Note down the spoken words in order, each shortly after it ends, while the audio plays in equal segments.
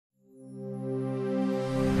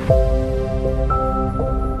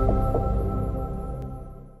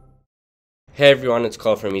Hey everyone, it's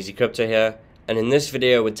Carl from Easy Crypto here, and in this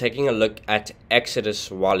video we're taking a look at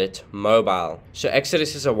Exodus Wallet Mobile. So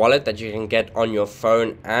Exodus is a wallet that you can get on your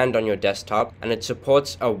phone and on your desktop, and it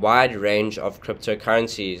supports a wide range of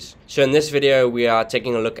cryptocurrencies. So in this video we are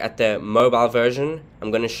taking a look at the mobile version.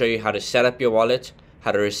 I'm going to show you how to set up your wallet,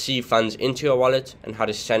 how to receive funds into your wallet, and how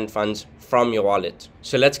to send funds from your wallet.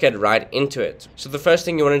 So let's get right into it. So the first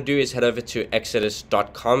thing you want to do is head over to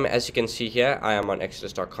exodus.com. As you can see here, I am on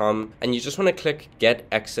exodus.com, and you just want to click Get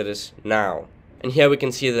Exodus Now. And here we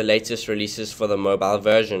can see the latest releases for the mobile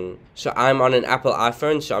version. So I'm on an Apple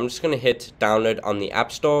iPhone, so I'm just going to hit download on the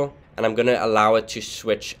App Store, and I'm going to allow it to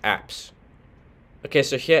switch apps. Okay,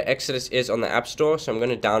 so here Exodus is on the App Store, so I'm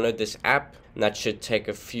going to download this app, and that should take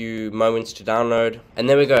a few moments to download. And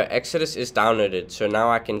there we go, Exodus is downloaded. So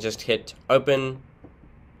now I can just hit open,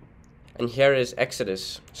 and here is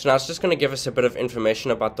Exodus. So now it's just going to give us a bit of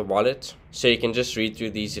information about the wallet, so you can just read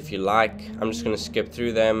through these if you like. I'm just going to skip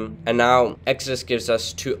through them. And now Exodus gives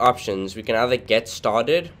us two options. We can either get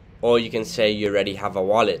started, or you can say you already have a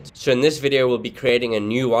wallet. So in this video we'll be creating a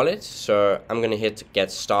new wallet, so I'm going to hit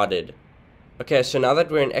get started. Okay, so now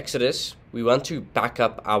that we're in Exodus, we want to back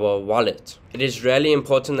up our wallet. It is really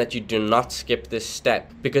important that you do not skip this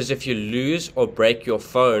step, because if you lose or break your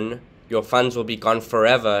phone, your funds will be gone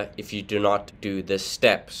forever if you do not do this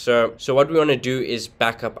step. So what we want to do is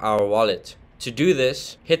back up our wallet. To do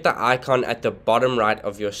this, hit the icon at the bottom right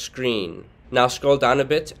of your screen. Now scroll down a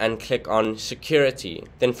bit and click on security.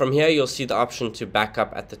 Then from here you'll see the option to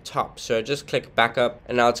backup at the top. So just click backup,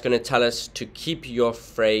 and now it's going to tell us to keep your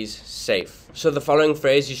phrase safe. So the following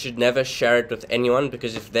phrase, you should never share it with anyone,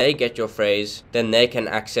 because if they get your phrase, then they can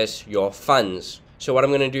access your funds. So what I'm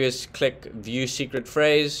going to do is click view secret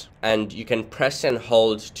phrase, and you can press and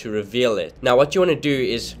hold to reveal it. Now what you want to do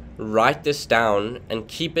is write this down and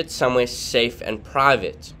keep it somewhere safe and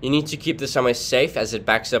private. You need to keep this somewhere safe as it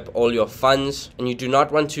backs up all your funds, and you do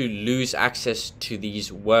not want to lose access to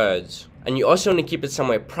these words. And you also want to keep it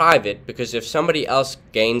somewhere private, because if somebody else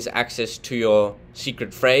gains access to your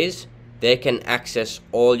secret phrase, they can access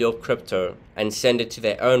all your crypto and send it to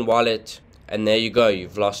their own wallet, and there you go,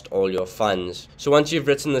 you've lost all your funds. So once you've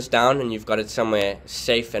written this down and you've got it somewhere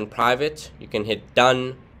safe and private, you can hit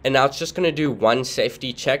done. And now it's just going to do one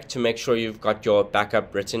safety check to make sure you've got your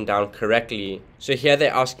backup written down correctly. So here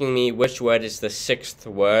they're asking me which word is the sixth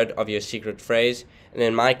word of your secret phrase. And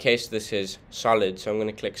in my case, this is solid. So I'm going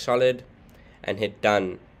to click solid and hit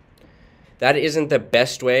done. That isn't the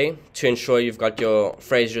best way to ensure you've got your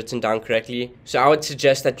phrase written down correctly. So I would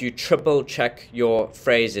suggest that you triple check your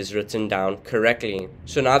phrase is written down correctly.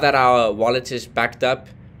 So now that our wallet is backed up,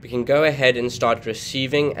 we can go ahead and start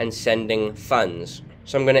receiving and sending funds.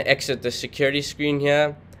 So I'm going to exit the security screen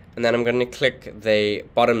here, and then I'm going to click the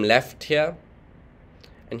bottom left here,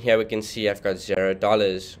 and here we can see I've got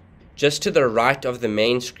 $0. Just to the right of the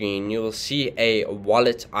main screen you will see a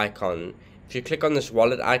wallet icon. If you click on this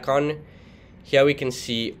wallet icon, here we can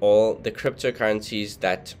see all the cryptocurrencies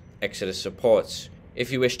that Exodus supports.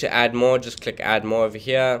 If you wish to add more, just click add more over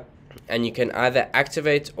here, and you can either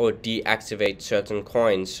activate or deactivate certain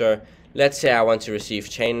coins. So let's say I want to receive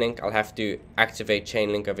Chainlink, I'll have to activate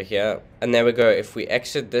Chainlink over here. And there we go, if we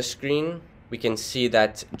exit this screen, we can see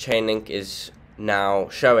that Chainlink is now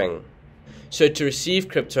showing. So to receive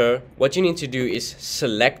crypto, what you need to do is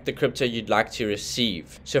select the crypto you'd like to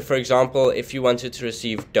receive. So for example, if you wanted to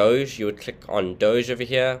receive Doge, you would click on Doge over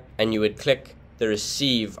here, and you would click the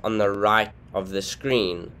receive on the right of the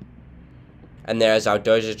screen. And there's our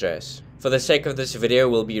Doge address. For the sake of this video,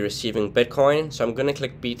 we'll be receiving Bitcoin, so I'm going to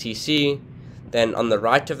click BTC. Then on the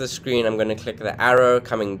right of the screen, I'm going to click the arrow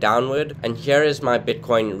coming downward, and here is my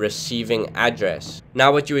Bitcoin receiving address.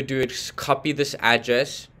 Now what you would do is copy this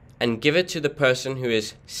address and give it to the person who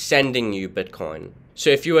is sending you Bitcoin.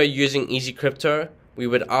 So if you are using Easy Crypto, we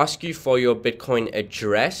would ask you for your Bitcoin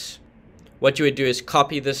address. What you would do is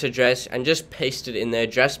copy this address and just paste it in the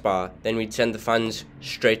address bar. Then we'd send the funds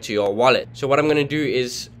straight to your wallet. So what I'm going to do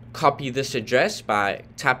is copy this address by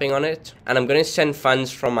tapping on it, and I'm going to send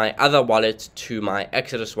funds from my other wallet to my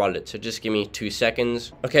Exodus wallet. So just give me 2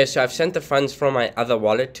 seconds. Okay, so I've sent the funds from my other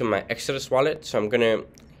wallet to my Exodus wallet. So I'm going to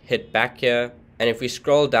hit back here, and if we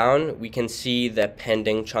scroll down, we can see the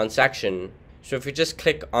pending transaction. So if we just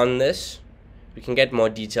click on this, we can get more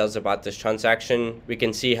details about this transaction. We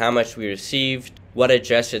can see how much we received, what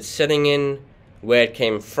address it's sitting in, where it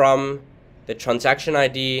came from, the transaction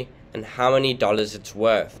ID, and how many dollars it's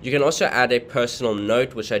worth. You can also add a personal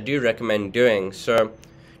note, which I do recommend doing. So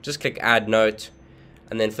just click add note,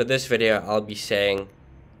 and then for this video I'll be saying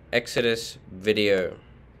Exodus video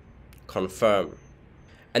confirm.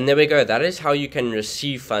 And there we go, that is how you can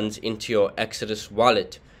receive funds into your Exodus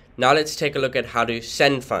wallet. Now let's take a look at how to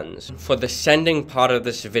send funds. For the sending part of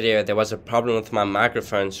this video, there was a problem with my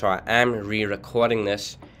microphone, so I am re-recording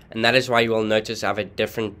this, and that is why you will notice I have a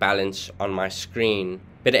different balance on my screen.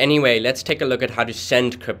 But anyway, let's take a look at how to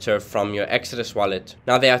send crypto from your Exodus wallet.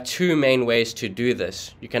 Now there are two main ways to do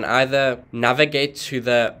this. You can either navigate to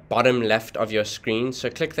the bottom left of your screen, so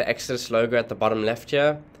click the Exodus logo at the bottom left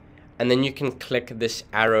here, and then you can click this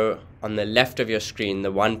arrow on the left of your screen,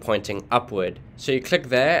 the one pointing upward. So you click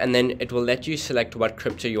there, and then it will let you select what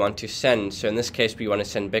crypto you want to send. So in this case, we want to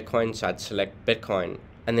send Bitcoin, so I'd select Bitcoin.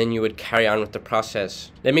 And then you would carry on with the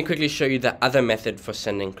process. Let me quickly show you the other method for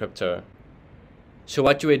sending crypto. So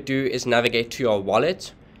what you would do is navigate to your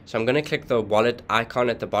wallet. So I'm going to click the wallet icon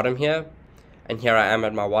at the bottom here. And here I am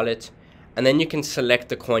at my wallet. And then you can select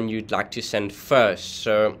the coin you'd like to send first.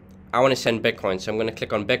 So I want to send Bitcoin, so I'm going to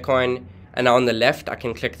click on Bitcoin, and now on the left I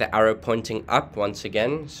can click the arrow pointing up once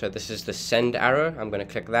again. So this is the send arrow. I'm going to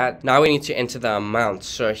click that. Now we need to enter the amount.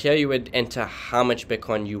 So here you would enter how much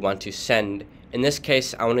Bitcoin you want to send. In this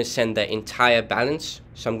case, I want to send the entire balance,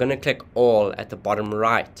 so I'm going to click all at the bottom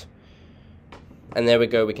right. And there we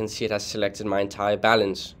go, we can see it has selected my entire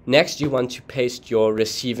balance. Next, you want to paste your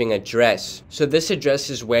receiving address. So this address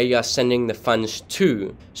is where you are sending the funds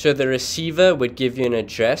to. So the receiver would give you an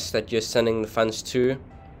address that you're sending the funds to.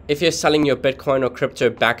 If you're selling your Bitcoin or crypto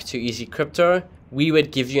back to Easy Crypto, we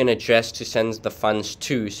would give you an address to send the funds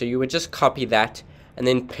to. So you would just copy that and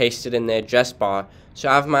then paste it in the address bar. So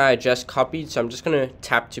I have my address copied, so I'm just going to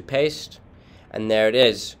tap to paste, and there it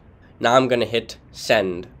is. Now I'm going to hit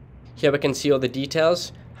send. Here we can see all the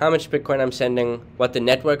details, how much Bitcoin I'm sending, what the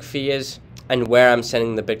network fee is, and where I'm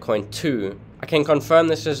sending the Bitcoin to. I can confirm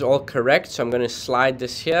this is all correct, so I'm going to slide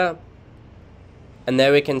this here. And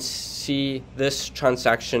there we can see this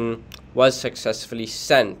transaction was successfully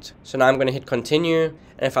sent. So now I'm going to hit continue,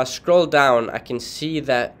 and if I scroll down, I can see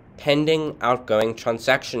that pending outgoing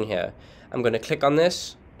transaction here. I'm going to click on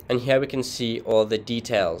this, and here we can see all the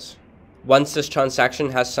details. Once this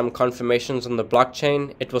transaction has some confirmations on the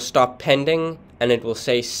blockchain, it will stop pending and it will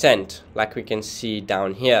say sent, like we can see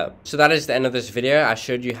down here. So that is the end of this video. I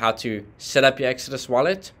showed you how to set up your Exodus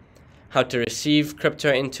wallet, how to receive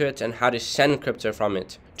crypto into it, and how to send crypto from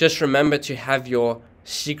it. Just remember to have your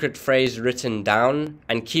secret phrase written down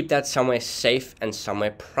and keep that somewhere safe and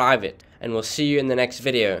somewhere private. And we'll see you in the next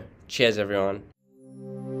video. Cheers, everyone.